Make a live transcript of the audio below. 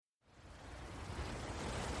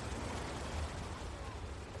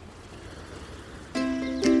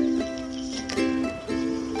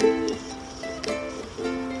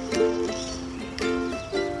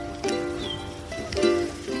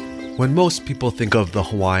When most people think of the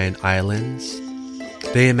Hawaiian Islands,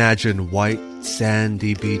 they imagine white,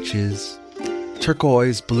 sandy beaches,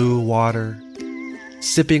 turquoise blue water,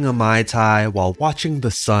 sipping a Mai Tai while watching the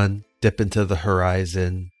sun dip into the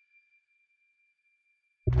horizon.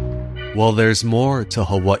 Well, there's more to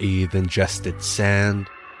Hawaii than just its sand,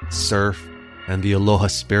 surf, and the aloha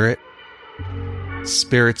spirit.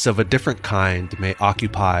 Spirits of a different kind may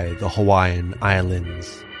occupy the Hawaiian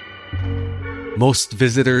Islands. Most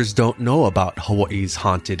visitors don't know about Hawaii's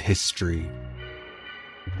haunted history.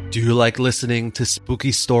 Do you like listening to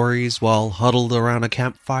spooky stories while huddled around a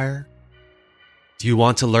campfire? Do you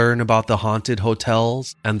want to learn about the haunted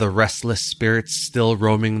hotels and the restless spirits still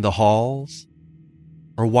roaming the halls?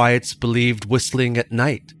 Or why it's believed whistling at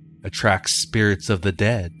night attracts spirits of the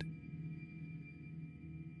dead?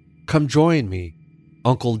 Come join me,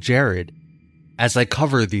 Uncle Jared, as I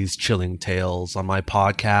cover these chilling tales on my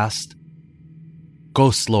podcast,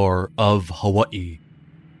 Ghost Lore of Hawaii,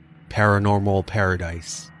 Paranormal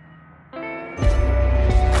Paradise.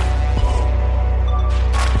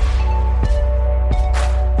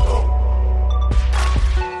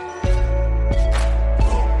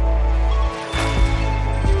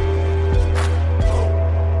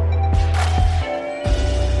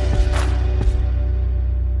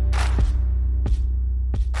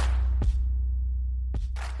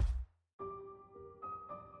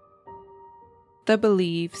 The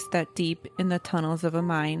beliefs that deep in the tunnels of a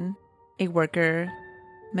mine, a worker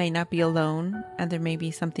may not be alone and there may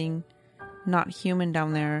be something not human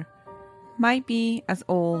down there might be as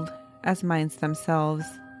old as mines themselves.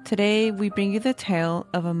 Today we bring you the tale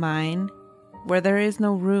of a mine where there is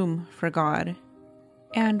no room for God,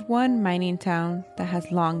 and one mining town that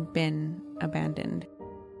has long been abandoned.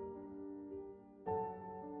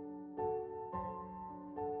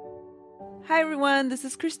 Hi everyone, this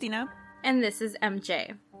is Christina. And this is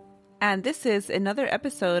MJ. And this is another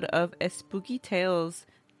episode of Spooky Tales.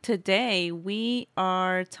 Today we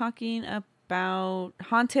are talking about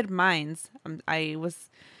haunted mines. I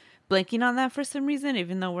was blanking on that for some reason,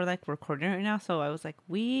 even though we're like recording right now. So I was like,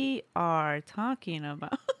 we are talking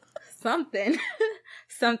about something.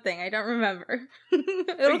 Something. I don't remember.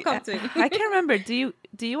 It'll come to me. I can't remember. Do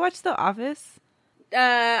you watch The Office?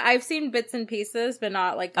 I've seen bits and pieces, but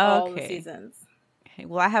not like all the seasons. Okay,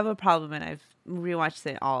 well, I have a problem, and I've rewatched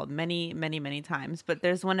it all many, many, many times. But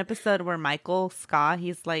there's one episode where Michael Scott,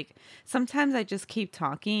 he's like, sometimes I just keep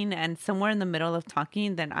talking, and somewhere in the middle of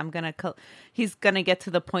talking, then he's gonna get to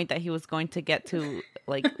the point that he was going to get to,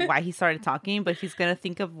 like why he started talking, but he's gonna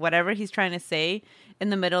think of whatever he's trying to say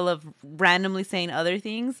in the middle of randomly saying other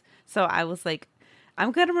things. So I was like,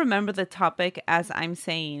 I'm gonna remember the topic as I'm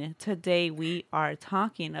saying. Today we are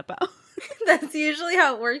talking about. That's usually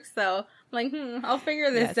how it works, though. I'm like, I'll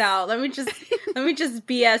figure this out. Let me just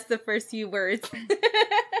BS the first few words.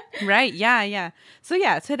 Right, yeah. So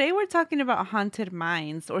today we're talking about haunted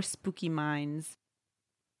mines or spooky mines.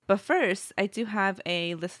 But first, I do have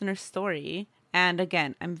a listener story. And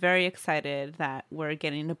again, I'm very excited that we're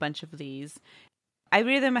getting a bunch of these. I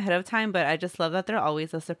read them ahead of time, but I just love that they're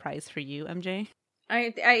always a surprise for you, MJ.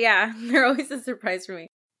 Yeah, they're always a surprise for me.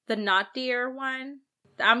 The not deer one,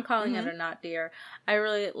 I'm calling it a not deer. I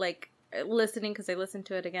really like listening because I listened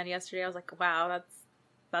to it again yesterday. I was like, wow,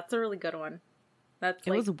 that's a really good one. It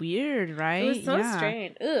was weird, right? It was so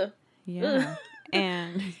strange. Ugh. Yeah.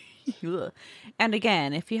 And and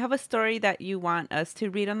again, if you have a story that you want us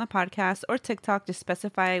to read on the podcast or TikTok, just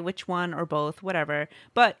specify which one or both, whatever.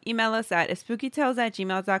 But email us at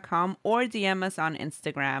spookytales@gmail.com or DM us on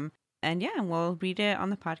Instagram. And we'll read it on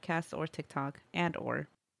the podcast or TikTok and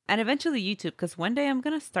eventually YouTube, because one day I'm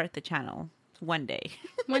going to start the channel. One day.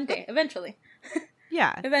 One day. Eventually.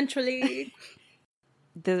 Yeah. Eventually.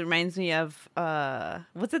 This reminds me of,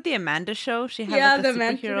 was it the Amanda Show? She had like a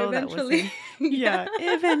superhero eventually. that was Yeah,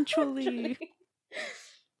 eventually.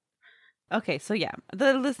 Okay, so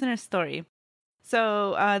the listener story.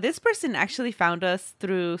 So this person actually found us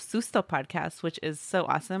through Susto Podcast, which is so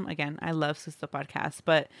awesome. Again, I love Susto Podcast,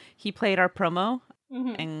 but he played our promo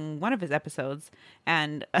in one of his episodes.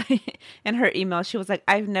 And in her email, she was like,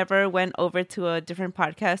 I've never went over to a different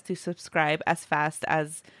podcast to subscribe as fast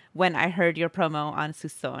as when I heard your promo on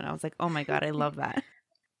Susto. And I was like, oh my God, I love that.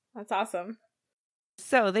 That's awesome.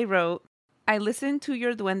 So they wrote, I listened to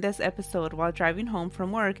your Duendes episode while driving home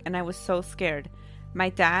from work, and I was so scared. My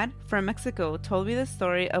dad, from Mexico, told me the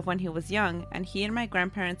story of when he was young, and he and my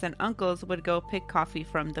grandparents and uncles would go pick coffee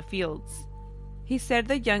from the fields. He said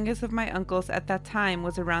the youngest of my uncles at that time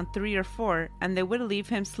was around 3 or 4, and they would leave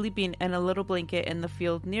him sleeping in a little blanket in the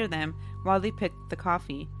field near them while they picked the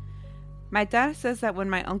coffee. My dad says that when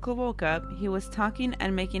my uncle woke up, he was talking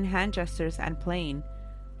and making hand gestures and playing,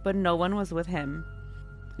 but no one was with him.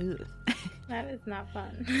 Ugh. That is not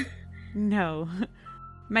fun. No.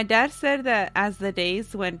 My dad said that as the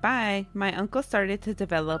days went by, my uncle started to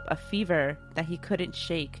develop a fever that he couldn't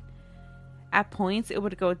shake. At points, it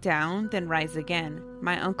would go down, then rise again.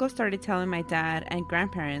 My uncle started telling my dad and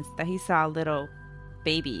grandparents that he saw little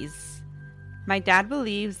babies. My dad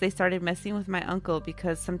believes they started messing with my uncle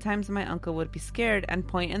because sometimes my uncle would be scared and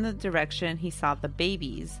point in the direction he saw the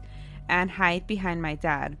babies and hide behind my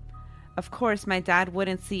dad. Of course, my dad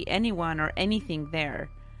wouldn't see anyone or anything there.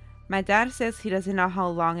 My dad says he doesn't know how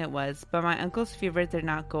long it was, but my uncle's fever did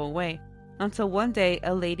not go away until one day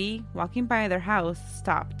a lady walking by their house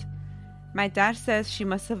stopped. My dad says she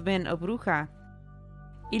must have been a bruja.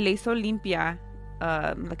 Y le hizo limpia,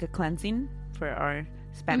 like a cleansing for our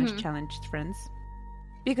Spanish challenged friends.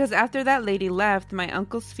 Because after that lady left, my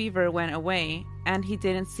uncle's fever went away and he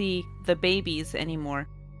didn't see the babies anymore.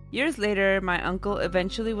 Years later, my uncle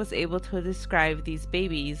eventually was able to describe these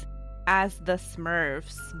babies as the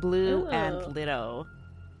Smurfs, blue and little.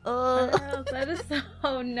 Oh, that is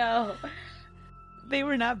so no. They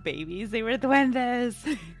were not babies, they were duendes.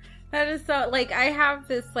 That is so, like, I have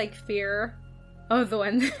this, like, fear of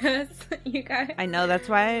duendes, you guys. I know, that's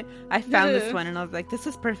why I found this one and I was like, this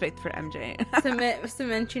is perfect for MJ. Se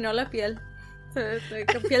me enchinó la piel.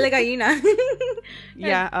 Piel de gallina.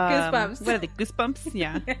 Yeah. Goosebumps. What are they? Goosebumps?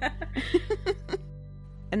 Yeah.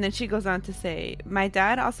 And then she goes on to say, my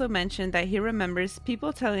dad also mentioned that he remembers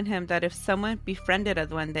people telling him that if someone befriended a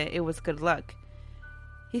duende, it was good luck.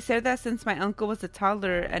 He said that since my uncle was a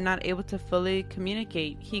toddler and not able to fully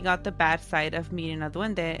communicate, he got the bad side of meeting a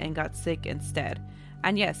duende and got sick instead.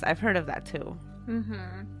 And yes, I've heard of that too.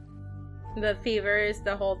 The fevers,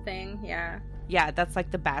 the whole thing, yeah. Yeah, that's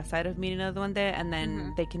like the bad side of meeting a duende, and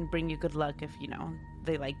then they can bring you good luck if, you know,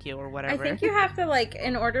 they like you or whatever. I think you have to, like,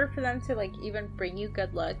 in order for them to, like, even bring you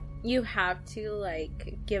good luck, you have to,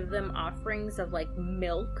 like, give them offerings of, like,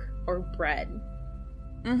 milk or bread.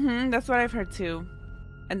 That's what I've heard too.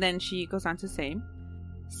 And then she goes on to say,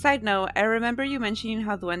 side note, I remember you mentioning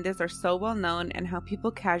how duendes are so well known and how people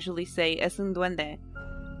casually say, es un duende.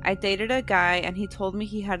 I dated a guy and he told me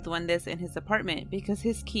he had duendes in his apartment because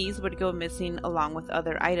his keys would go missing along with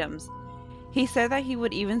other items. He said that he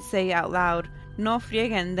would even say out loud, no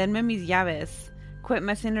frieguen, denme mis llaves. Quit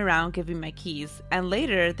messing around, give me my keys. And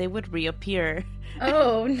later they would reappear.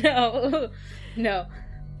 Oh, no. No.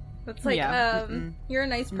 It's like, Yeah. You're a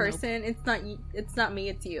nice person. Nope. It's not me,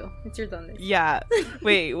 it's you. It's your duendes. Yeah.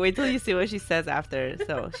 Wait till you see what she says after.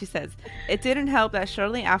 So she says, it didn't help that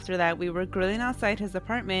shortly after that we were grilling outside his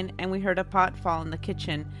apartment and we heard a pot fall in the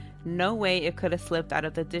kitchen. No way it could have slipped out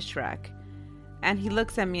of the dish rack. And he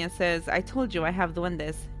looks at me and says, I told you I have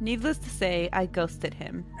duendes. Needless to say, I ghosted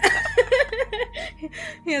him.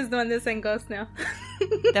 He has duendes and ghosts now.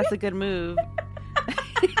 That's a good move.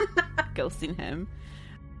 Ghosting him.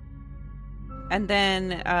 And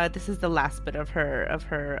then this is the last bit of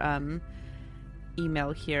her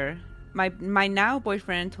email here. My now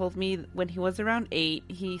boyfriend told me when he was around 8,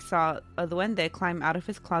 he saw a duende climb out of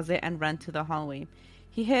his closet and run to the hallway.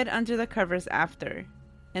 He hid under the covers after.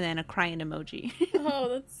 And then a crying emoji. Oh,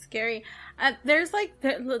 that's scary. There's like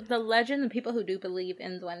the legend, the people who do believe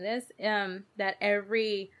in duendes, that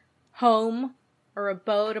every home or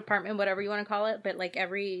abode, apartment, whatever you want to call it, but like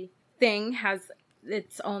every thing has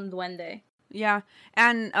its own duende. Yeah,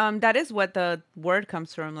 and that is what the word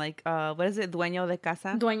comes from. Like, what is it? Dueño de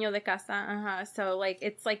casa? Dueño de casa, So, like,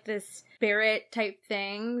 it's like this spirit type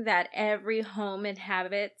thing that every home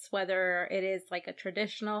inhabits, whether it is like a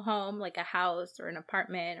traditional home, like a house or an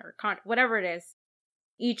apartment or whatever it is.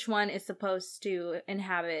 Each one is supposed to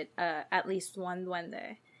inhabit at least one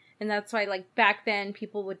duende. And that's why, like, back then,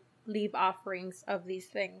 people would leave offerings of these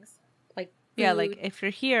things. Like, food. Yeah, like, if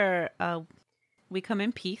you're here, we come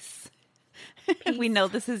in peace. We know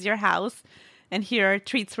this is your house, and here are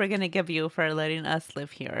treats we're going to give you for letting us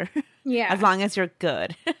live here. Yeah. As long as you're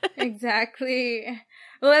good. Exactly.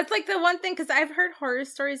 Well, that's like the one thing, because I've heard horror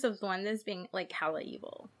stories of duendes being like hella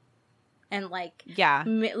evil. And like, yeah,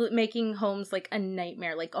 making homes like a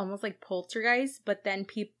nightmare, like almost like poltergeist, but then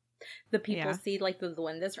the people see like the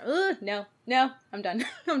duendes. No, I'm done.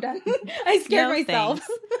 I'm done. I scared myself.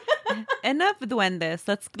 Enough duendes.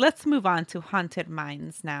 Let's move on to haunted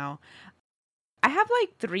minds now. I have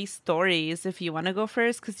like 3 stories if you want to go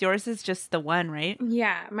first, because yours is just the one, right?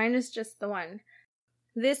 Yeah, mine is just the one.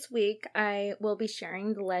 This week, I will be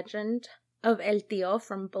sharing the legend of El Tío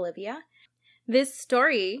from Bolivia. This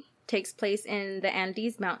story takes place in the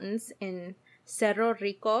Andes Mountains in Cerro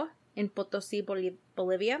Rico in Potosí,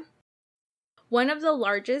 Bolivia. one of the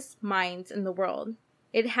largest mines in the world.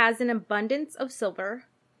 It has an abundance of silver,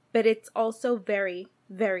 but it's also very,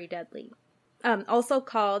 very deadly. Also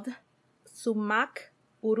called Sumac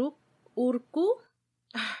Urku.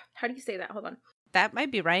 How do you say that? Hold on. That might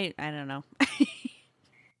be right. I don't know.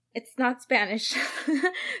 It's not Spanish.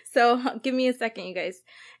 So give me a second, you guys.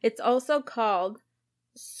 It's also called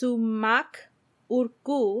Sumac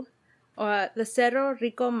Urku, or the Cerro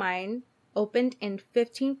Rico mine, opened in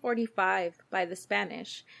 1545 by the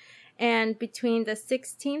Spanish. And between the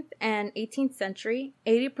 16th and 18th century,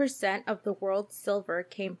 80% of the world's silver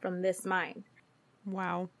came from this mine.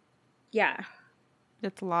 Wow. Yeah.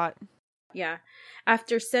 That's a lot. Yeah.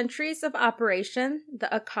 After centuries of operation,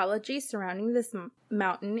 the ecology surrounding this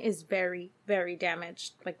mountain is very, very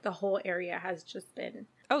damaged. Like, the whole area has just been...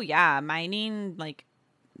 Oh, yeah. Mining, like,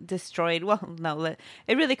 destroyed. Well, no,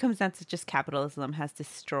 it really comes down to just capitalism has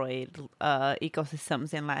destroyed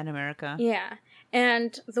ecosystems in Latin America. Yeah.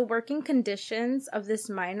 And the working conditions of this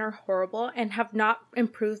mine are horrible and have not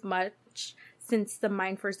improved much since the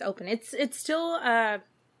mine first opened. It's still a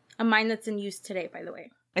mine that's in use today, by the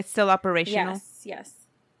way. It's still operational? Yes.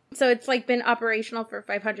 So it's like been operational for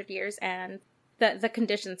 500 years and the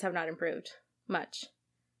conditions have not improved much.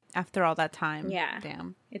 After all that time. Yeah.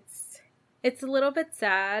 Damn. It's a little bit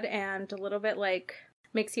sad and a little bit like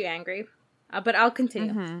makes you angry. But I'll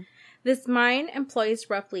continue. Mm-hmm. This mine employs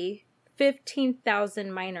roughly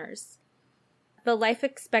 15,000 miners. The life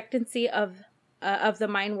expectancy of the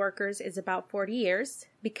mine workers is about 40 years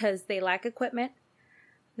because they lack equipment.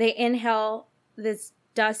 They inhale this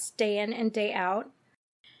dust day in and day out.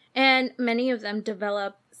 And many of them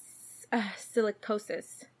develop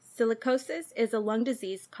silicosis. Silicosis is a lung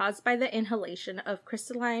disease caused by the inhalation of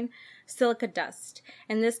crystalline silica dust.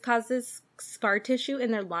 And this causes scar tissue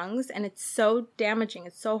in their lungs. And it's so damaging.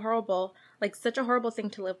 It's so horrible. Like, such a horrible thing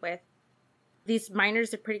to live with. These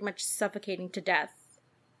miners are pretty much suffocating to death.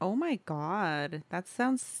 Oh my God. That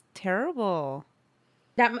sounds terrible.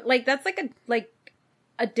 That's like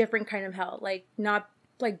a different kind of hell. Like, not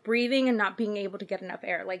like breathing and not being able to get enough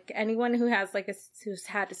air. Like, anyone who has who's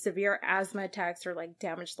had severe asthma attacks or like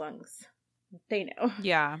damaged lungs, they know.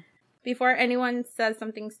 Yeah. Before anyone says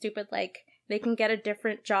something stupid like they can get a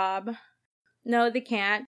different job, no, they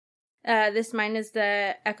can't. This mine is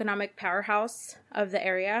the economic powerhouse of the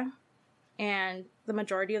area, and the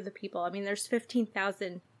majority of the people. I mean, there's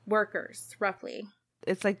 15,000 workers roughly.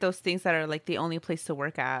 It's like those things that are like the only place to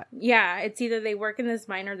work at. Yeah, it's either they work in this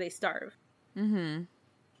mine or they starve. Mm-hmm.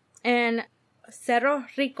 And Cerro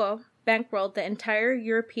Rico bankrolled the entire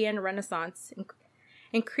European Renaissance,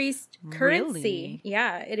 increased currency. Really?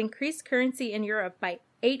 Yeah, it increased currency in Europe by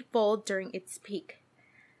 8-fold during its peak.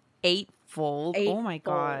 8-fold? Oh my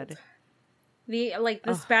God. The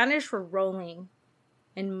Spanish were rolling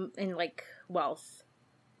in like wealth.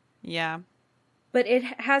 Yeah. But it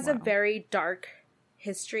has a very dark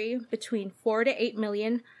history, between 4 to 8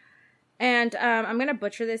 million. And I'm going to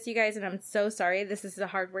butcher this, you guys, and I'm so sorry. This is a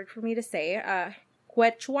hard word for me to say.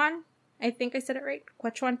 Quechuan. I think I said it right.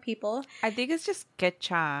 Quechuan people. I think it's just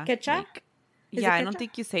Quechua. Quechua? Like, yeah, I don't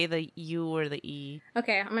think you say the U or the E.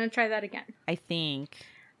 Okay, I'm going to try that again. I think.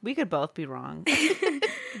 We could both be wrong.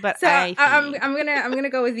 But so I think. I'm gonna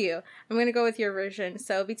go with you. I'm going to go with your version.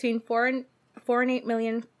 So between 4 and 8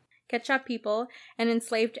 million Quechua people and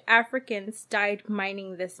enslaved Africans died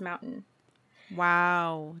mining this mountain.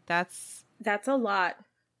 Wow, that's a lot.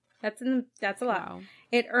 That's a lot. Wow.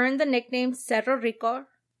 It earned the nickname Cerro Rico,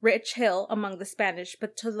 Rich Hill, among the Spanish,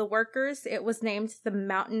 but to the workers, it was named the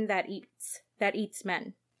mountain that eats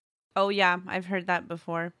men. Oh yeah, I've heard that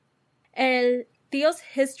before. El Tío's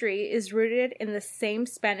history is rooted in the same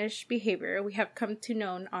Spanish behavior we have come to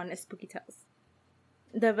know on Spooky Tales.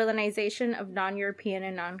 The villainization of non-European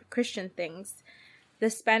and non-Christian things. The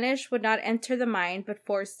Spanish would not enter the mine, but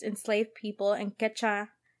forced enslaved people and Quechua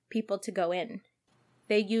people to go in.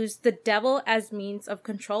 They used the devil as means of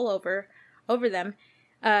control over them.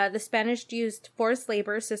 The Spanish used forced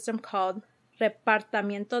labor system called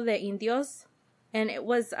Repartimiento de Indios, and it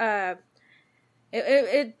was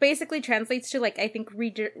it basically translates to, like, I think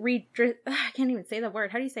I can't even say the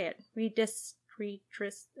word. How do you say it? I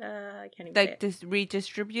can't even say it.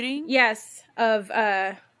 Redistributing? Yes, of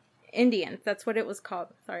Indians. That's what it was called.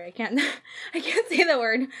 Sorry, I can't say the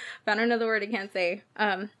word. Found another word I can't say.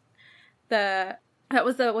 That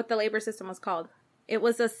was what the labor system was called. It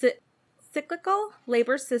was a cyclical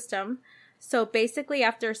labor system. So basically,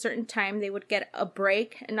 after a certain time, they would get a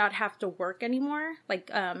break and not have to work anymore. Like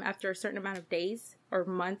after a certain amount of days or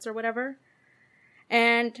months or whatever.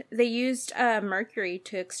 And they used mercury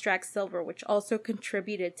to extract silver, which also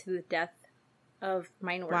contributed to the death of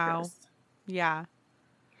mine workers. Wow. Yeah.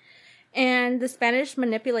 And the Spanish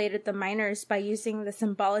manipulated the miners by using the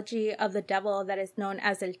symbology of the devil that is known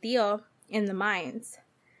as El Tío in the mines.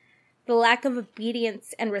 The lack of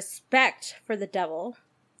obedience and respect for the devil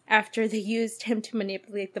after they used him to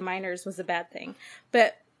manipulate the miners was a bad thing.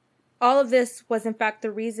 But all of this was in fact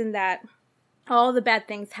the reason that all the bad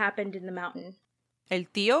things happened in the mountain. El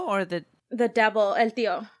Tío or the devil, El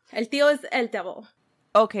Tío. El Tío is El Devil.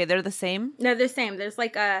 Okay, they're the same? They're the same. There's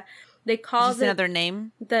like a... They call just another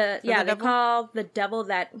name? They devil? call the devil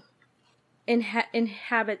that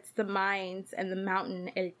inhabits the mines and the mountain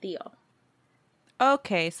El Tío.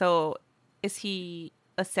 Okay, so is he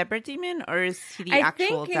a separate demon or is he the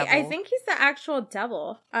actual devil? I think he's the actual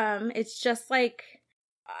devil. It's just like...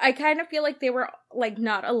 I kind of feel like they were like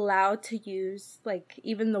not allowed to use like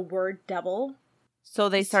even the word devil. So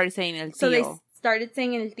they started saying El Tío. So they started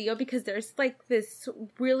saying El Tío because there's like this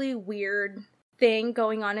really weird thing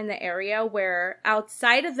going on in the area where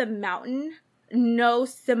outside of the mountain, no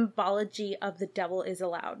symbology of the devil is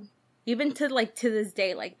allowed. Even to this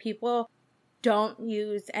day, like people don't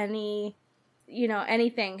use any,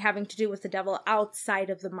 anything having to do with the devil outside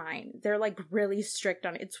of the mine. They're like really strict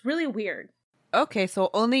on it. It's really weird. Okay, so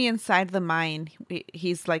only inside the mine,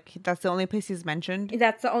 he's like, that's the only place he's mentioned?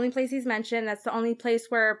 That's the only place he's mentioned. That's the only place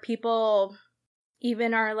where people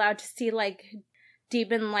even are allowed to see like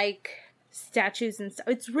demon-like statues and stuff.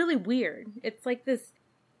 It's really weird. It's like this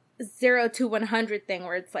 0 to 100 thing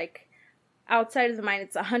where it's like outside of the mine,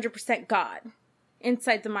 it's 100% God.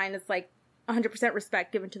 Inside the mine, it's like 100%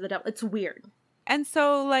 respect given to the devil. It's weird. And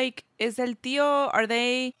so, like, is El Tío, are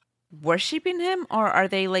they worshipping him or are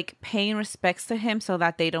they like paying respects to him so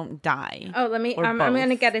that they don't die? Oh, I'm going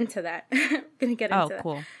to get into that. Oh,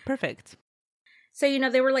 cool. Perfect. So,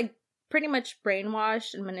 they were like pretty much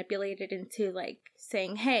brainwashed and manipulated into like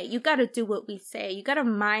saying, hey, you got to do what we say. You got to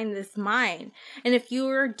mine this mine. And if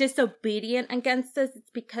you're disobedient against us,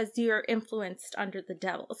 it's because you're influenced under the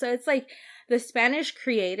devil. So it's like the Spanish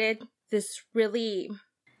created this really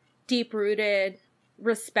deep-rooted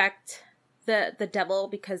respect the devil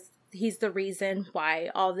because he's the reason why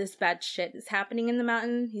all this bad shit is happening in the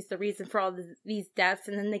mountain. He's the reason for all these deaths.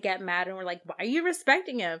 And then they get mad and we're like, why are you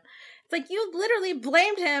respecting him? It's like, you literally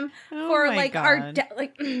blamed him for like God. Our death.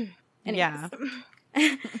 Like, anyways. Yeah.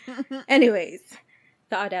 Anyways,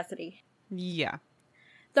 the audacity. Yeah.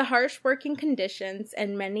 The harsh working conditions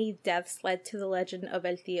and many deaths led to the legend of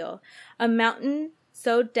El Tío, a mountain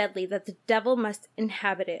so deadly that the devil must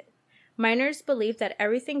inhabit it. Miners believe that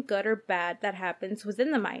everything good or bad that happens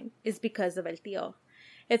within the mine is because of El Tío.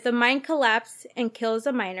 If the mine collapses and kills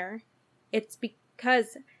a miner, it's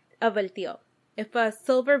because of El Tío. If a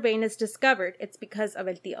silver vein is discovered, it's because of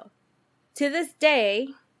El Tío. To this day,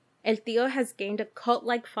 El Tío has gained a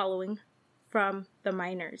cult-like following from the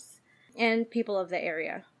miners and people of the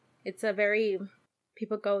area. It's a very...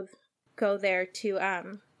 People go there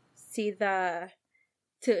to see to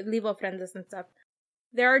leave ofrendas and stuff.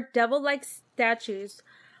 There are devil-like statues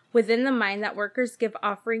within the mine that workers give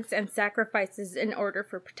offerings and sacrifices in order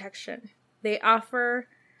for protection. They offer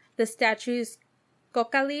the statues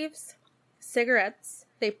coca leaves, cigarettes,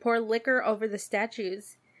 they pour liquor over the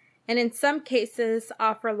statues, and in some cases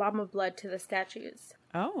offer llama blood to the statues.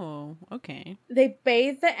 Oh, okay. They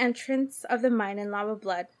bathe the entrance of the mine in llama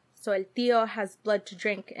blood, so El Tío has blood to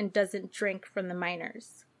drink and doesn't drink from the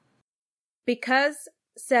miners. Because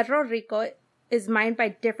Cerro Rico is mined by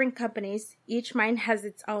different companies, each mine has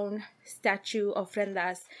its own statue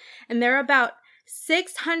ofrendas, and there are about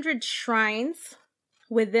 600 shrines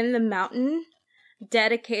within the mountain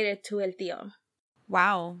dedicated to El Tío.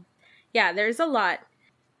 Wow. Yeah, there's a lot.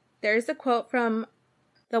 There's a quote from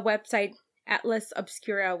the website Atlas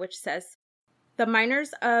Obscura, which says, "The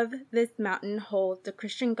miners of this mountain hold the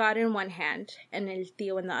Christian God in one hand and El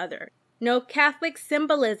Tío in the other. No Catholic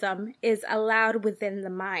symbolism is allowed within the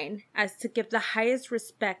mine as to give the highest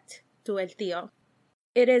respect to El Tío.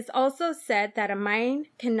 It is also said that a mine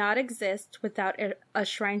cannot exist without a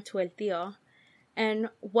shrine to El Tío, and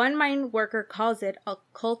one mine worker calls it a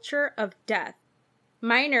culture of death.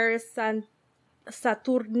 Miner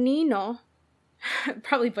Saturnino,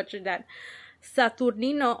 probably butchered that,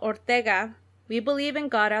 Saturnino Ortega, we believe in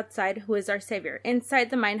God outside who is our savior.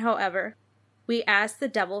 Inside the mine, however, we ask the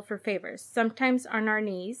devil for favors, sometimes on our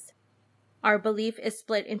knees. Our belief is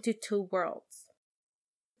split into two worlds."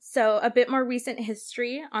 So, a bit more recent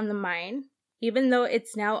history on the mine. Even though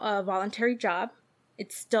it's now a voluntary job,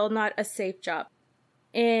 it's still not a safe job.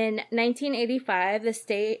 In 1985,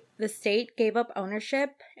 the state gave up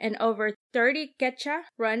ownership and over 30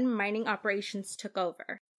 Quechua-run mining operations took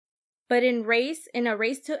over. But in a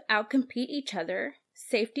race to outcompete each other,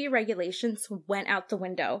 safety regulations went out the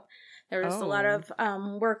window. There was a lot of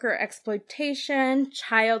worker exploitation,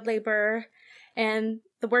 child labor, and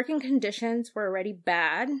the working conditions were already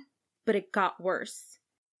bad, but it got worse.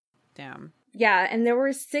 Damn. Yeah, and there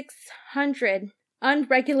were 600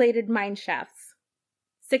 unregulated mine shafts.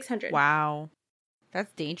 600. Wow.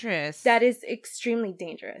 That's dangerous. That is extremely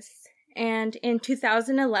dangerous. And in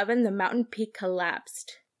 2011, the mountain peak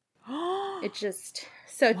collapsed. It just...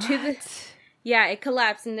 So what? Yeah, it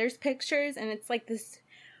collapsed, and there's pictures, and it's like this,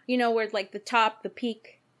 you know, where like the top, the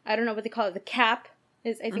peak, I don't know what they call it, the cap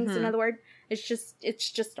is, I think is another word. It's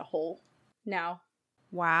just a hole now.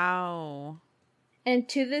 Wow. And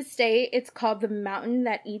to this day, it's called the mountain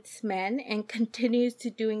that eats men, and continues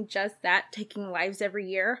to doing just that, taking lives every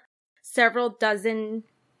year. Several dozen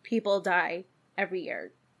people die every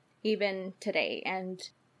year, even today, and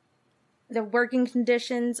the working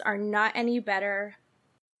conditions are not any better.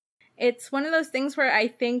 It's one of those things where I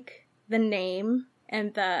think the name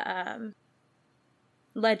and the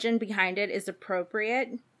legend behind it is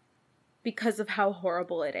appropriate because of how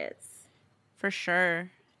horrible it is. For sure.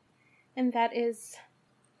 And that is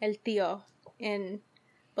El Tío in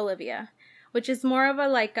Bolivia, which is more of a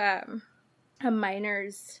like a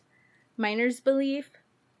miner's belief,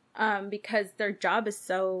 because their job is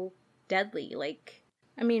so deadly. Like,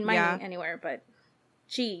 I mean, mining anywhere, but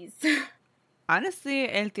geez. Honestly,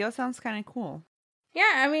 El Tío sounds kind of cool.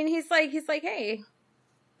 Yeah, I mean, he's like, hey,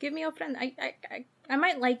 give me a friend. I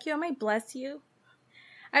might like you. I might bless you.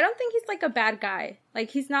 I don't think he's like a bad guy. Like,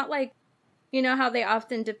 he's not like, you know how they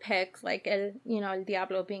often depict like El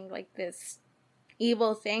Diablo being like this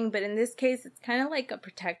evil thing, but in this case, it's kind of like a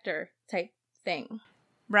protector type thing.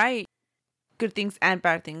 Right. Good things and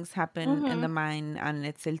bad things happen in the mine, and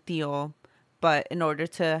it's El Tío. But in order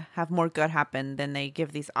to have more good happen, then they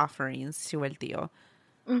give these offerings to El Tío.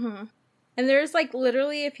 Mm-hmm. And there's like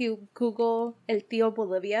literally, if you Google El Tío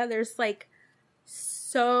Bolivia, there's like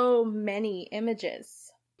so many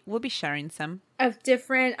images. We'll be sharing some. Of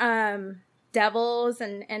different devils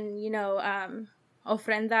and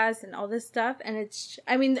ofrendas and all this stuff. And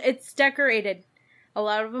it's decorated. A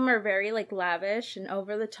lot of them are very like lavish and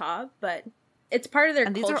over the top, but it's part of their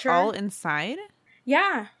culture. And these are all inside?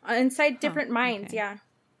 Yeah, inside different mines, okay. yeah.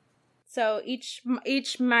 So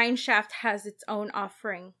each mine shaft has its own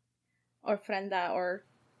offering, ofrenda, or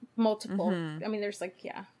multiple. I mean, there's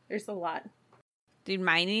a lot. Dude,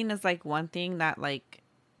 mining is like one thing that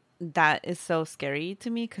is so scary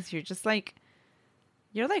to me, because you're just like,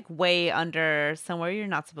 you're like way under somewhere you're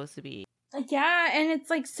not supposed to be. Yeah, and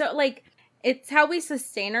it's like, so like, it's how we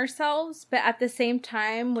sustain ourselves, but at the same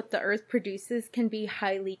time, what the earth produces can be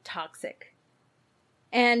highly toxic.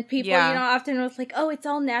 And people, often was like, oh, it's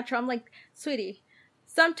all natural. I'm like, sweetie,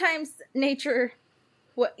 sometimes nature,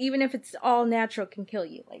 even if it's all natural, can kill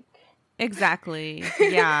you. Like, exactly.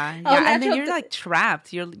 Yeah. And then you're like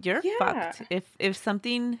trapped. You're fucked. If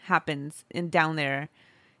something happens down there,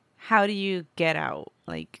 how do you get out?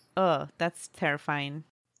 Like, that's terrifying.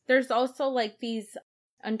 There's also like these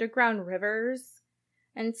underground rivers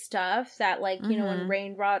and stuff that, like, you know,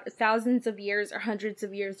 when thousands of years or hundreds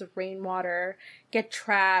of years of rainwater get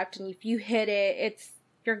trapped, and if you hit it,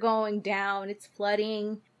 you're going down, it's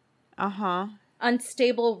flooding.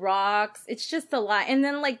 Unstable rocks. It's just a lot. And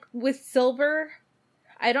then, like, with silver,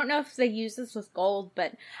 I don't know if they use this with gold,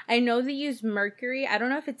 but I know they use mercury. I don't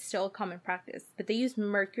know if it's still a common practice, but they use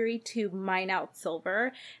mercury to mine out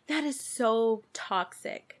silver. That is so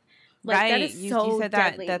toxic. Like, right, that is so you said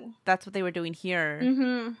deadly. that's what they were doing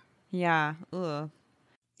here. Yeah. Ugh.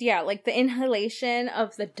 Yeah, like the inhalation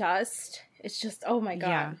of the dust. It's just, oh my god.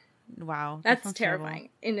 Yeah. Wow. That's terrifying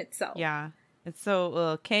in itself. Yeah. It's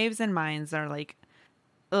so caves and mines are like,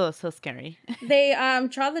 so scary. They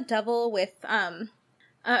draw the devil with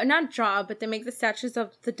not draw, but they make the statues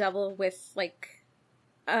of the devil with like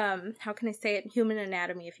how can I say it? Human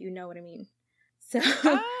anatomy, if you know what I mean. So,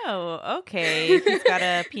 oh, okay. He's got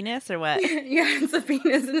a penis or what? Yeah, it's a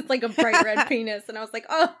penis, and it's like a bright red penis. And I was like,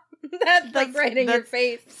 oh, that's like right in your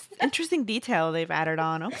face. Interesting detail they've added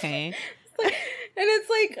on. Okay. And it's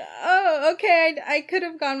like, oh, okay, I could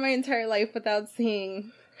have gone my entire life without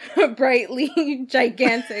seeing a brightly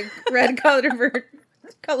gigantic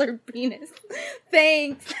colored penis.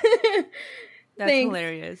 Thanks. That's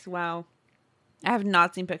hilarious. Wow. I have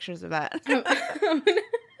not seen pictures of that.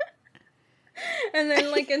 And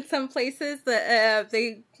then, like, in some places,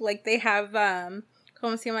 they have,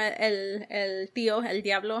 ¿cómo se llama? El tío, el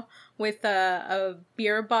diablo, with a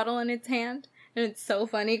beer bottle in its hand. And it's so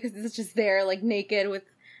funny because it's just there, like, naked with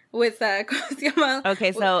with ¿cómo se llama?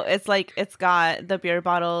 Okay, so it's like it's got the beer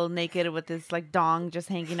bottle naked with this like dong just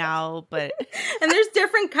hanging out, but And there's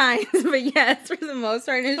different kinds, but yes, for the most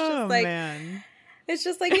part, it's just like man. it's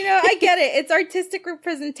just like, I get it. It's artistic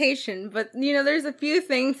representation, but there's a few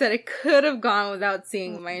things that it could have gone without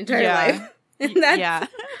seeing my entire life. And that's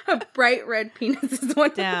a bright red penis is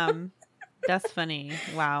one. Damn. That's funny.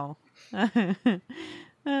 Wow.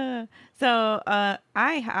 So I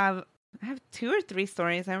have 2 or 3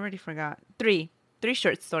 stories. I already forgot. 3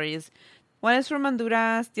 short stories. One is from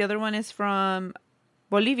Honduras. The other one is from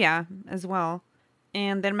Bolivia as well.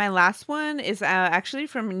 And then my last one is actually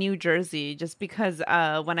from New Jersey, just because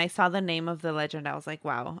when I saw the name of the legend, I was like,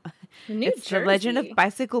 wow. It's the legend of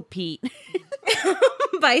Bicycle Pete.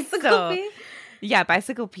 Bicycle Pete? Yeah,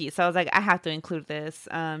 Bicycle Pete. So I was like, I have to include this.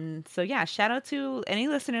 So yeah, shout out to any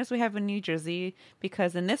listeners we have in New Jersey,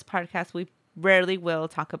 because in this podcast, we rarely will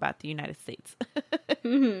talk about the United States.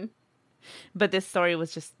 Mm-hmm. But this story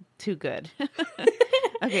was just too good.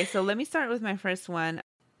 Okay, so let me start with my first one.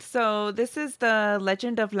 So this is the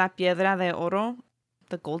legend of La Piedra de Oro,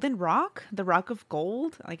 the golden rock, the rock of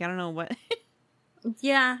gold. Like, I don't know what.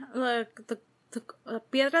 Yeah, look, the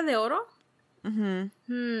Piedra de Oro?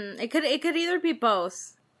 Mm-hmm. It could either be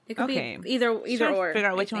both. It could be either or. Figure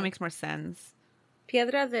out which one makes more sense.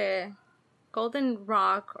 Piedra de Golden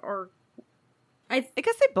Rock, or I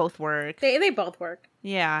guess they both work. They both work.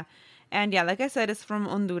 Yeah. And yeah, like I said, it's from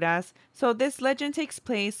Honduras. So this legend takes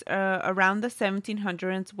place around the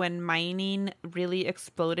 1700s, when mining really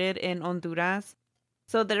exploded in Honduras.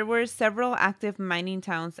 So there were several active mining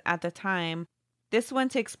towns at the time. This one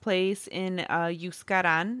takes place in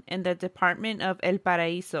Yuscarán, in the department of El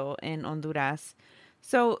Paraíso in Honduras.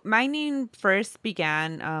 So mining first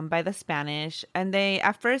began by the Spanish, and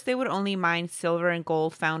at first they would only mine silver and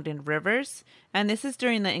gold found in rivers. And this is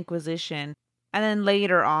during the Inquisition. And then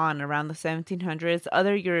later on, around the 1700s,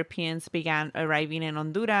 other Europeans began arriving in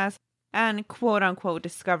Honduras and quote-unquote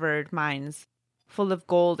discovered mines full of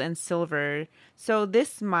gold and silver. So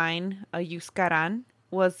this mine, Yuscarán,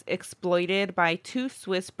 was exploited by 2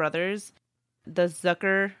 Swiss brothers, the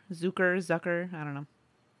Zucker, I don't know,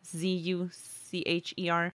 Zucher,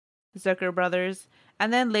 Zucker brothers,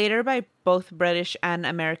 and then later by both British and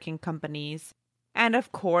American companies. And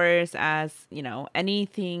of course, as,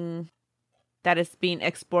 anything that is being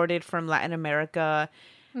exported from Latin America,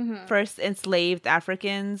 first enslaved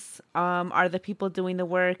Africans are the people doing the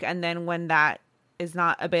work, and then when that is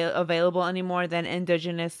not available anymore, then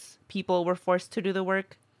indigenous people were forced to do the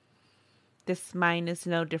work. This mine is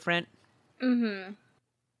no different. Mm-hmm.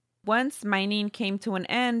 Once mining came to an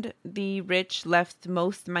end, the rich left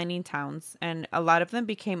most mining towns, and a lot of them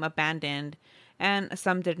became abandoned, and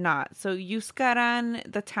some did not. So Yuscarán,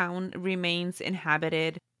 the town, remains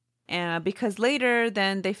inhabited. Because later,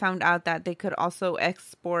 then they found out that they could also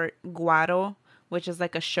export guaro, which is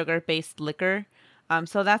like a sugar-based liquor.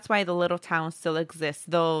 So that's why the little town still exists,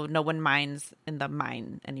 though no one mines in the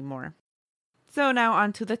mine anymore. So now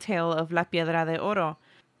on to the tale of La Piedra de Oro.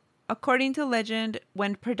 According to legend,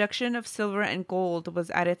 when production of silver and gold was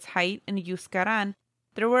at its height in Yuscarán,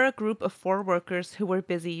 there were a group of 4 workers who were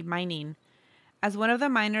busy mining. As one of the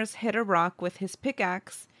miners hit a rock with his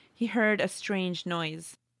pickaxe, he heard a strange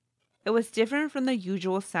noise. It was different from the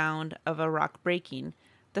usual sound of a rock breaking.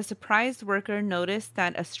 The surprised worker noticed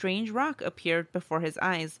that a strange rock appeared before his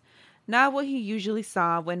eyes, not what he usually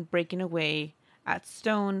saw when breaking away at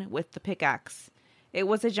stone with the pickaxe. It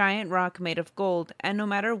was a giant rock made of gold, and no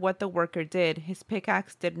matter what the worker did, his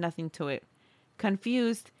pickaxe did nothing to it.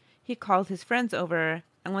 Confused, he called his friends over,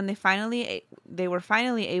 and when they were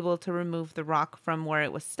finally able to remove the rock from where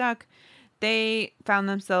it was stuck, they found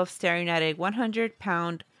themselves staring at a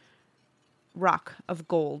 100-pound rock of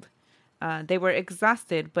gold. They were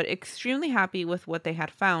exhausted, but extremely happy with what they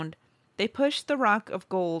had found. They pushed the rock of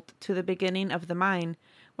gold to the beginning of the mine,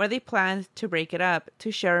 where they planned to break it up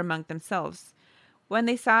to share among themselves. When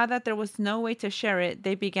they saw that there was no way to share it,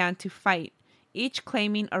 they began to fight, each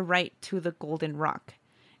claiming a right to the golden rock.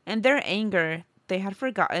 In their anger, they had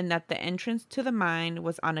forgotten that the entrance to the mine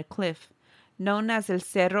was on a cliff, known as El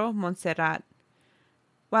Cerro Montserrat.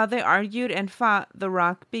 While they argued and fought, the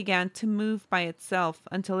rock began to move by itself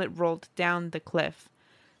until it rolled down the cliff.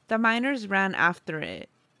 The miners ran after it,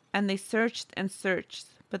 and they searched and searched,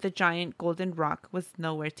 but the giant golden rock was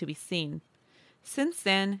nowhere to be seen. Since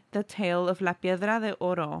then, the tale of La Piedra de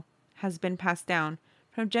Oro has been passed down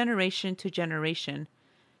from generation to generation.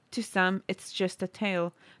 To some, it's just a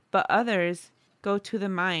tale, but others go to the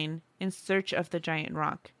mine in search of the giant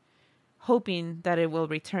rock, hoping that it will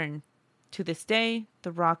return. To this day,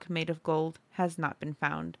 the rock made of gold has not been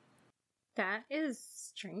found. That is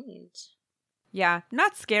strange. Yeah,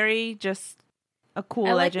 not scary, just a cool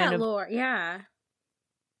I like legend. that lore. Yeah.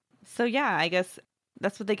 So yeah, I guess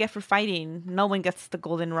that's what they get for fighting. No one gets the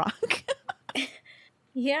golden rock.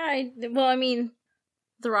 Yeah. Well, I mean,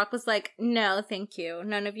 The Rock was like, no, thank you.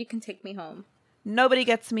 None of you can take me home. Nobody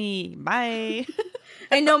gets me. Bye.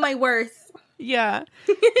 I know my worth. Yeah.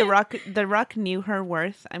 The Rock knew her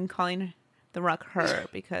worth. I'm calling The Rock her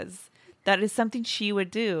because that is something she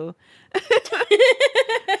would do.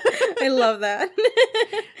 I love that.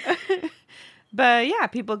 But yeah,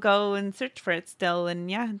 people go and search for it still, and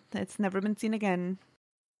yeah, it's never been seen again.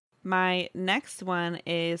 My next one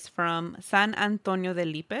is from San Antonio de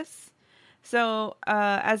Lipes. So,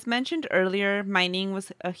 as mentioned earlier, mining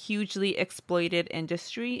was a hugely exploited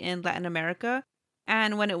industry in Latin America.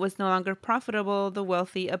 And when it was no longer profitable, the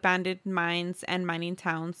wealthy abandoned mines and mining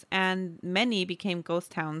towns, and many became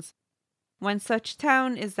ghost towns. One such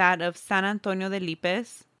town is that of San Antonio de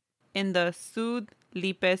Lipes in the Sud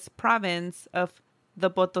Lipes province of the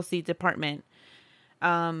Potosí department.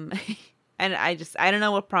 And I don't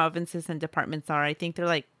know what provinces and departments are. I think they're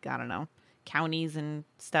like, I don't know, counties and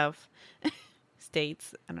stuff.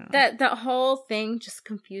 States. I don't know. That whole thing just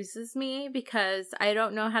confuses me because I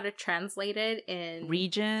don't know how to translate it in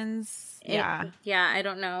regions. Yeah. Yeah, I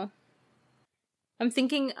don't know. I'm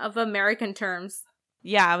thinking of American terms.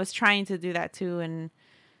 Yeah, I was trying to do that too, and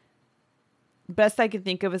best I could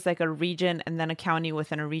think of is like a region and then a county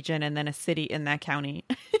within a region and then a city in that county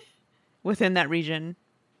within that region.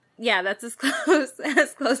 Yeah, that's as close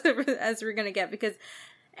as we're gonna get because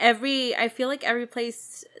I feel like every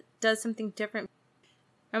place does something different.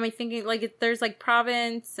 Am I thinking like there's like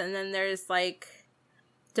province and then there's like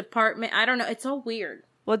department? I don't know. It's all weird.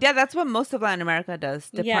 Well, yeah, that's what most of Latin America does.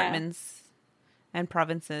 Departments and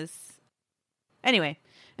provinces. Anyway.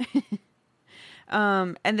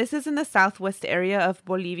 And this is in the southwest area of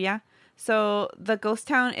Bolivia. So the ghost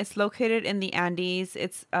town is located in the Andes.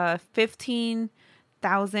 It's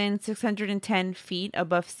 15,610 feet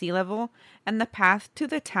above sea level, and the path to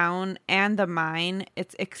the town and the mine,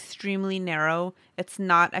 it's extremely narrow. It's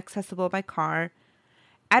not accessible by car.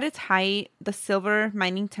 At its height, the silver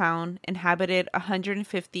mining town inhabited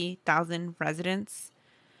 150,000 residents.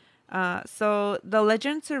 So the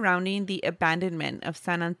legend surrounding the abandonment of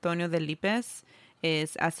San Antonio de Lipes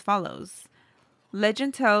is as follows.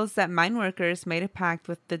 Legend tells that mine workers made a pact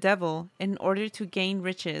with the devil in order to gain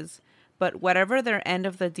riches, but whatever their end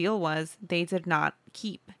of the deal was, they did not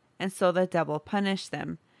keep, and so the devil punished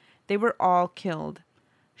them. They were all killed.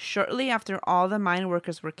 Shortly after all the mine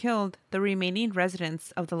workers were killed, the remaining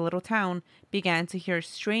residents of the little town began to hear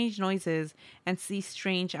strange noises and see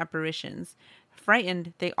strange apparitions.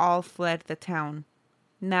 Frightened, they all fled the town.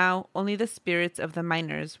 Now, only the spirits of the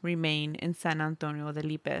miners remain in San Antonio de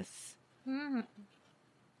Lipes. Mm.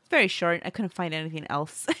 It's very short. I couldn't find anything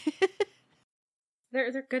else.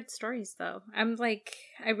 They're good stories though. I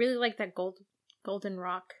really like that golden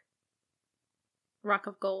rock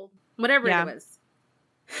of gold, whatever it was.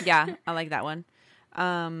 Yeah, I like that one.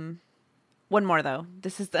 One more though.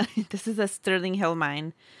 This is the Sterling Hill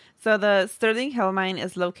mine. So the Sterling Hill mine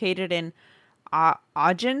is located in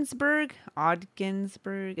Ogdensburg.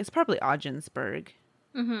 It's probably Ogdensburg,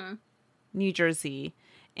 New Jersey.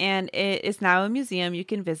 And it is now a museum you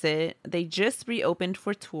can visit. They just reopened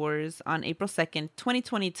for tours on April 2nd,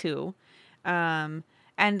 2022. And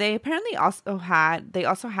they apparently also had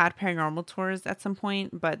paranormal tours at some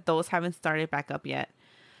point, but those haven't started back up yet.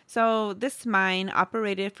 So this mine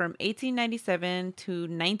operated from 1897 to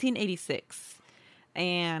 1986.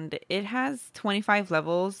 And it has 25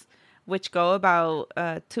 levels, which go about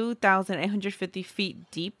 2,850 feet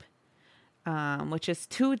deep. Which is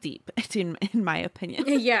too deep, in my opinion.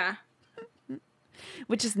 Yeah.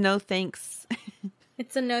 Which is no thanks.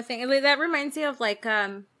 It's a no thing. That reminds me of like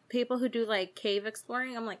people who do like cave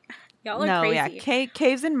exploring. I'm like, y'all are crazy. Yeah,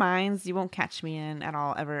 caves and mines, you won't catch me in at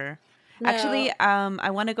all ever. No. Actually, I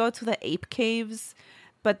want to go to the ape caves,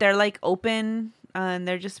 but they're like open and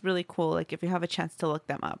they're just really cool. Like if you have a chance to look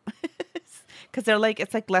them up. Because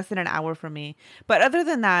it's like less than an hour from me. But other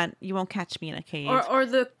than that, you won't catch me in a cave. Or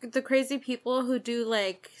the crazy people who do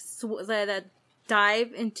like that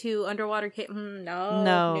dive into underwater cave.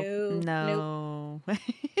 No.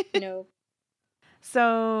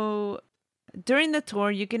 So during the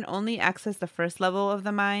tour, you can only access the first level of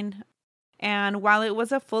the mine. And while it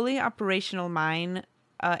was a fully operational mine,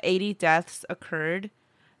 80 deaths occurred.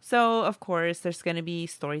 So, of course, there's going to be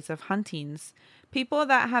stories of hauntings. People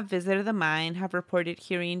that have visited the mine have reported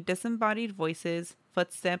hearing disembodied voices,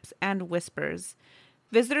 footsteps, and whispers.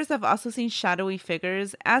 Visitors have also seen shadowy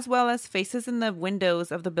figures as well as faces in the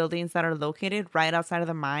windows of the buildings that are located right outside of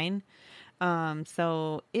the mine.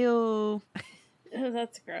 So, ew. Oh,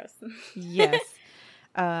 that's gross. Yes.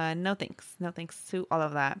 No thanks. No thanks to all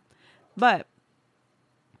of that. But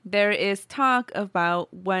there is talk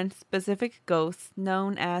about one specific ghost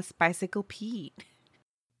known as Bicycle Pete.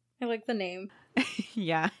 I like the name.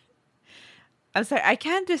 Yeah. I'm sorry. I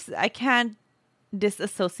can't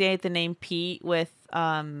disassociate the name Pete with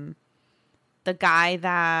the guy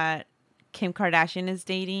that Kim Kardashian is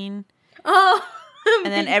dating. Oh.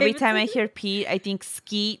 And then every time I hear Pete, I think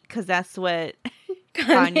Skeet, because that's what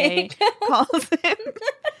Kanye calls him.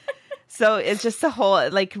 So it's just a whole,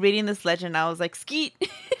 like, reading this legend, I was like, Skeet.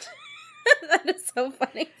 That is so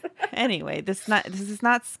funny. Anyway, this is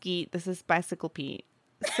not Skeet. This is Bicycle Pete.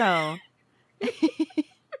 So,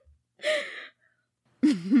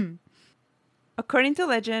 according to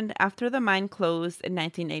legend, after the mine closed in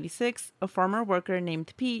 1986, a former worker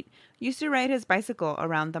named Pete used to ride his bicycle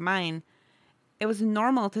around the mine. It was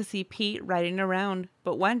normal to see Pete riding around,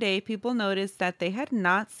 but one day people noticed that they had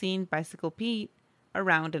not seen Bicycle Pete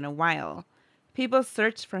around in a while. People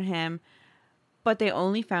searched for him, but they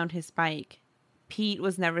only found his bike. Pete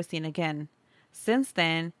was never seen again. Since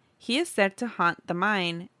then, he is said to haunt the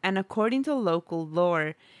mine, and according to local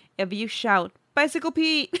lore, if you shout, Bicycle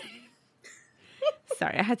Pete!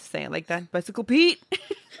 Sorry, I had to say it like that. Bicycle Pete!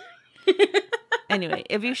 Anyway,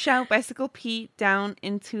 if you shout Bicycle Pete down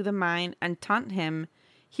into the mine and taunt him,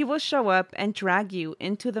 he will show up and drag you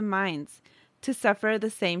into the mines to suffer the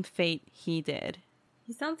same fate he did.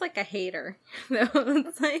 He sounds like a hater.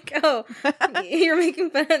 It's like, oh, you're making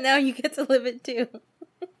fun of it, now you get to live it too.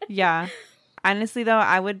 Yeah. Honestly, though,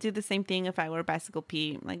 I would do the same thing if I were Bicycle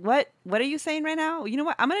Pete. Like, what are you saying right now? You know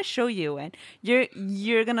what? I'm going to show you, and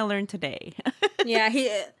you're going to learn today. Yeah,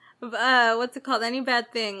 what's it called? Any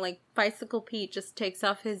bad thing, like Bicycle Pete just takes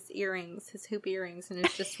off his earrings, his hoop earrings, and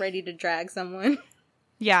is just ready to drag someone.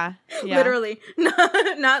 Yeah. Literally.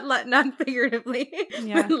 Not figuratively.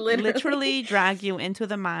 Yeah. Literally drag you into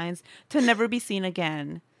the mines to never be seen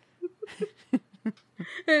again.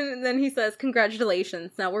 And then he says,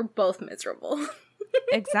 congratulations, now we're both miserable.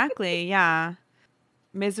 Exactly, yeah.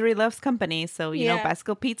 Misery loves company, so, you know,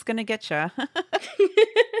 Bicycle Pete's gonna get you.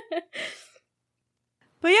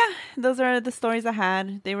 But yeah, those are the stories I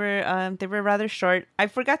had. They were rather short. I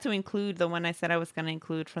forgot to include the one I said I was going to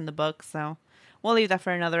include from the book, so we'll leave that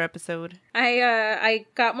for another episode. I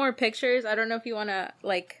got more pictures. I don't know if you want to,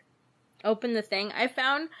 like, open the thing. I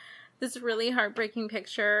found this really heartbreaking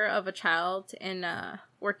picture of a child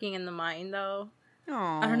working in the mine, though.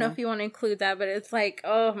 Aww. I don't know if you want to include that, but it's like,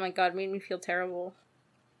 oh my god, made me feel terrible.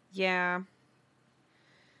 Yeah.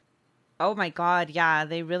 Oh my god, yeah,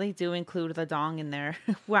 they really do include the dong in there.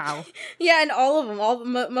 Wow. Yeah, and all of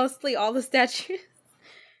them, mostly all the statues.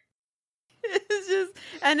 It's just,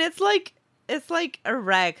 and it's like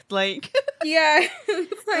erect, like. Yeah.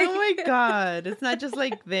 It's like... Oh my god, it's not just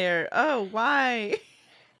like there. Oh, why?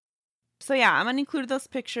 So yeah, I'm gonna include those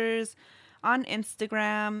pictures on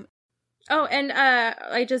Instagram. Oh, and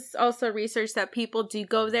I just also researched that people do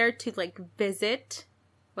go there to, like, visit,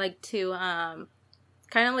 like, to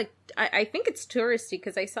kind of like, I think it's touristy,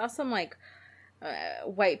 because I saw some, like,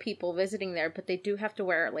 white people visiting there, but they do have to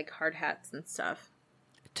wear, like, hard hats and stuff.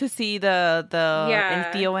 To see the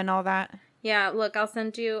El Tío and all that? Yeah, look, I'll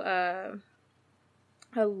send you a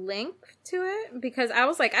link to it, because I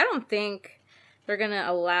was like, I don't think they're gonna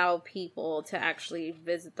allow people to actually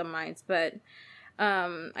visit the mines, but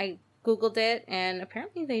I Googled it, and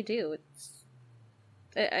apparently they do.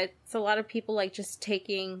 It's a lot of people, like, just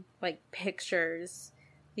taking, like, pictures,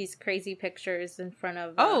 these crazy pictures in front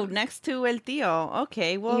of... next to El Tío.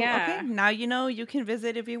 Okay, well, okay. Now you know you can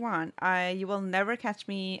visit if you want. You will never catch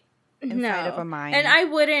me inside of a mine. And I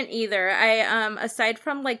wouldn't either. I, aside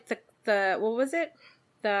from, like, the what was it?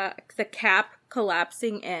 The cap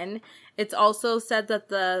collapsing in, it's also said that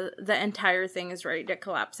the entire thing is ready to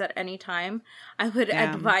collapse at any time. I would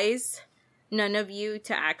advise none of you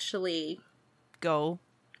to actually... go.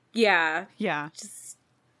 Yeah. Yeah. Just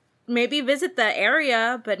maybe visit the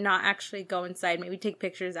area, but not actually go inside. Maybe take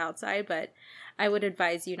pictures outside, but I would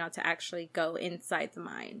advise you not to actually go inside the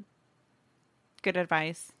mine. Good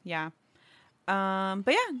advice. Yeah. But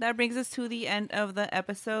yeah, that brings us to the end of the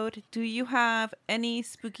episode. Do you have any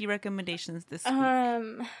spooky recommendations this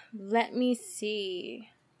week? Let me see.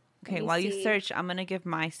 Okay, while you search, I'm gonna give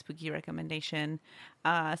my spooky recommendation.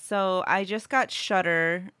 So I just got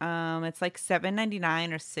Shudder. It's like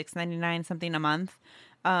 $7.99 or $6.99 something a month.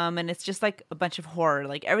 And it's just like a bunch of horror,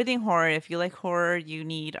 like everything horror. If you like horror, you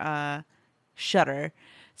need Shudder.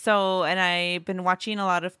 So, and I've been watching a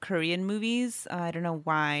lot of Korean movies. I don't know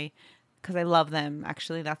why, because I love them.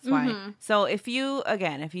 Actually, that's why. So if you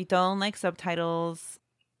don't like subtitles,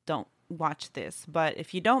 don't watch this. But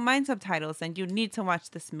if you don't mind subtitles, then you need to watch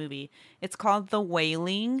this movie. It's called The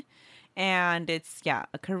Wailing. And it's, a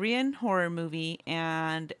Korean horror movie.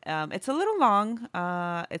 And it's a little long.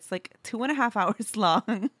 It's like 2.5 hours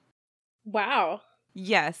long. Wow.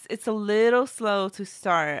 Yes, it's a little slow to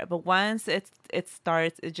start, but once it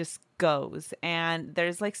starts, it just goes. And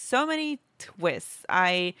there's like so many twists.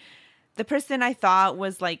 The person I thought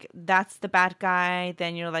was like, that's the bad guy.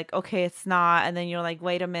 Then you're like, okay, it's not. And then you're like,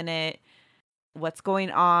 wait a minute, what's going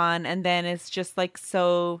on? And then it's just like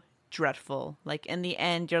so dreadful. Like in the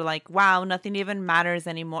end, you're like, wow, nothing even matters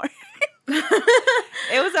anymore.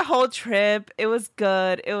 It was a whole trip. It was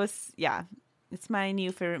good. It's my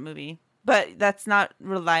new favorite movie. But that's not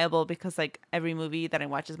reliable because like every movie that I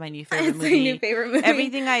watch is my new favorite movie. It's my new favorite movie.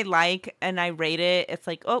 Everything I like and I rate it, it's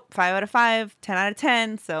like, 5 out of 5, 10 out of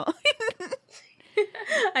 10. So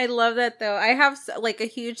I love that though. I have like a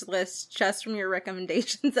huge list just from your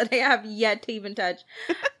recommendations that I have yet to even touch.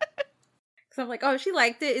 So I'm like, oh, she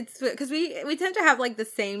liked it. It's because we tend to have like the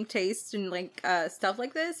same taste in like stuff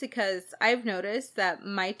like this, because I've noticed that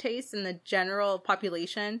my taste and the general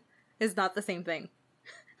population is not the same thing.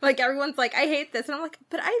 Like everyone's like, I hate this, and I'm like,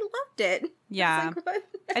 but I loved it. Yeah, like,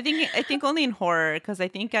 I think only in horror, because I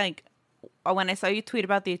think like when I saw you tweet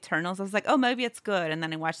about the Eternals, I was like, oh, maybe it's good, and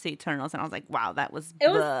then I watched the Eternals, and I was like, wow, that was it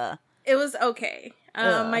was okay.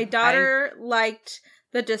 My daughter liked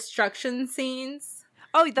the destruction scenes.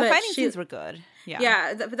 Oh, the fighting scenes were good.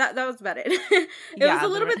 Yeah, that was about it. It was a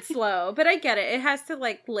little bit slow, but I get it. It has to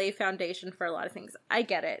like lay foundation for a lot of things. I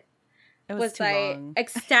get it. It was too long.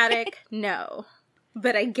 Ecstatic? No.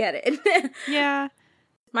 But I get it. Yeah.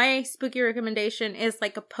 My spooky recommendation is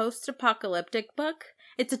like a post-apocalyptic book.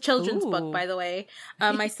 It's a children's book, by the way.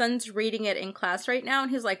 My son's reading it in class right now, and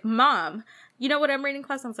he's like, Mom, you know what I'm reading in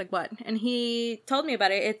class? I was like, what? And he told me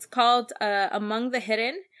about it. It's called Among the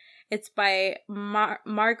Hidden. It's by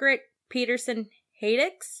Margaret Peterson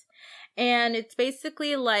Haydix. And it's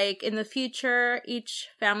basically like in the future, each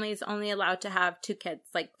family is only allowed to have 2 kids.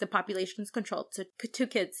 Like the population's controlled to 2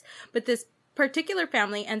 kids. But this particular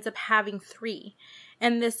family ends up having 3,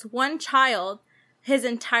 and this one child, his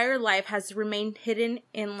entire life has remained hidden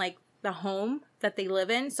in like the home that they live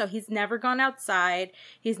in. So he's never gone outside,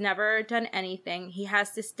 he's never done anything, he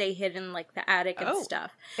has to stay hidden in like the attic and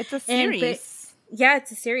stuff. It's a series.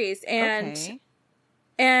 It's a series, and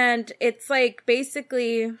it's like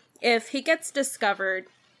basically if he gets discovered,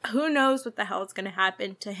 who knows what the hell is going to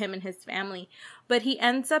happen to him and his family. But he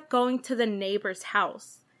ends up going to the neighbor's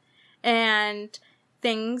house. And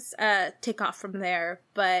things take off from there.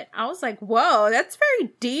 But I was like, whoa, that's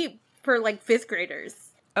very deep for like 5th graders.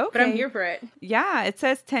 Okay. But I'm here for it. Yeah, it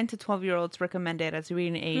says 10 to 12-year-olds recommended as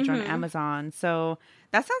reading age on Amazon. So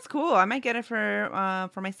that sounds cool. I might get it for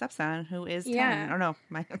my stepson, who is 10. Or no,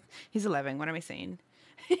 he's 11. What am I saying?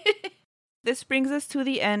 This brings us to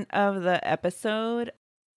the end of the episode.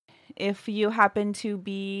 If you happen to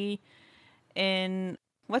be in...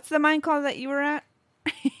 What's the mine called that you were at?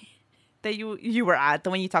 That you were at,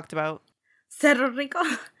 the one you talked about? Cerro Rico.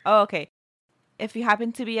 Oh, okay. If you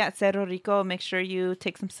happen to be at Cerro Rico, make sure you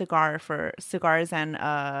take some cigars and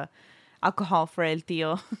alcohol for El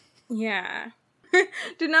Tío. Yeah.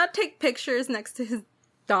 Do not take pictures next to his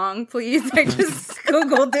dong, please. I just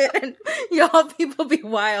Googled it, and y'all people be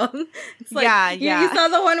wild. It's like, you saw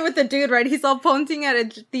the one with the dude, right? He's all pointing at a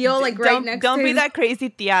Tío, like right next to Don't be that crazy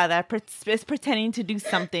tia that is pretending to do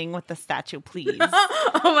something with the statue, please.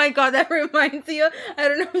 Oh my god, that reminds you. I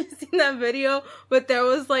don't know if you've seen that video, but there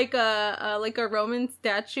was like a Roman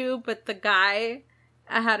statue, but the guy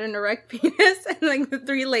had an erect penis, and like the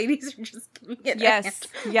 3 ladies are just giving it a hand.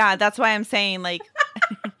 Yeah, that's why I'm saying, like,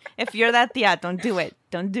 if you're that tia, don't do it.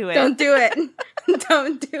 Don't do it. Don't do it.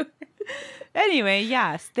 Don't do it. Anyway,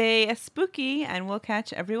 stay spooky, and we'll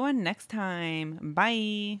catch everyone next time.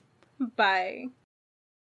 Bye. Bye.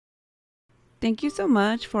 Thank you so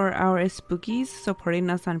much for our spookies supporting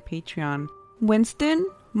us on Patreon. Winston,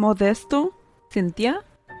 Modesto, Cynthia,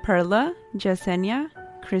 Perla, Yesenia,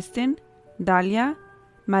 Kristen, Dalia,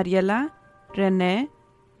 Mariela, Renee,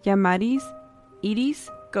 Yamaris, Iris,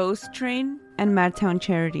 Ghost Train, and Madtown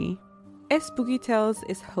Charity. Spooky Tales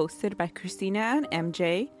is hosted by Christina and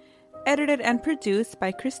MJ, edited and produced by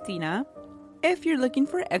Christina. If you're looking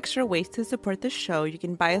for extra ways to support the show, you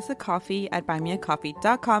can buy us a coffee at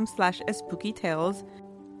buymeacoffee.com/spookytales.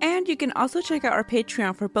 And you can also check out our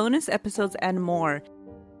Patreon for bonus episodes and more.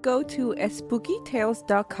 Go to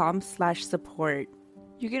spookytales.com/support.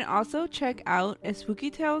 You can also check out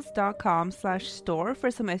spookytales.com/store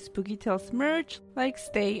for some Spooky Tales merch like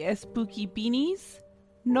Stay Spooky beanies,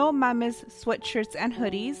 No Mames sweatshirts and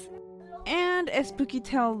hoodies, and Spooky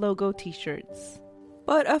Tale logo t-shirts.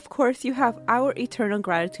 But of course, you have our eternal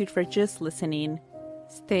gratitude for just listening.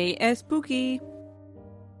 Stay spooky!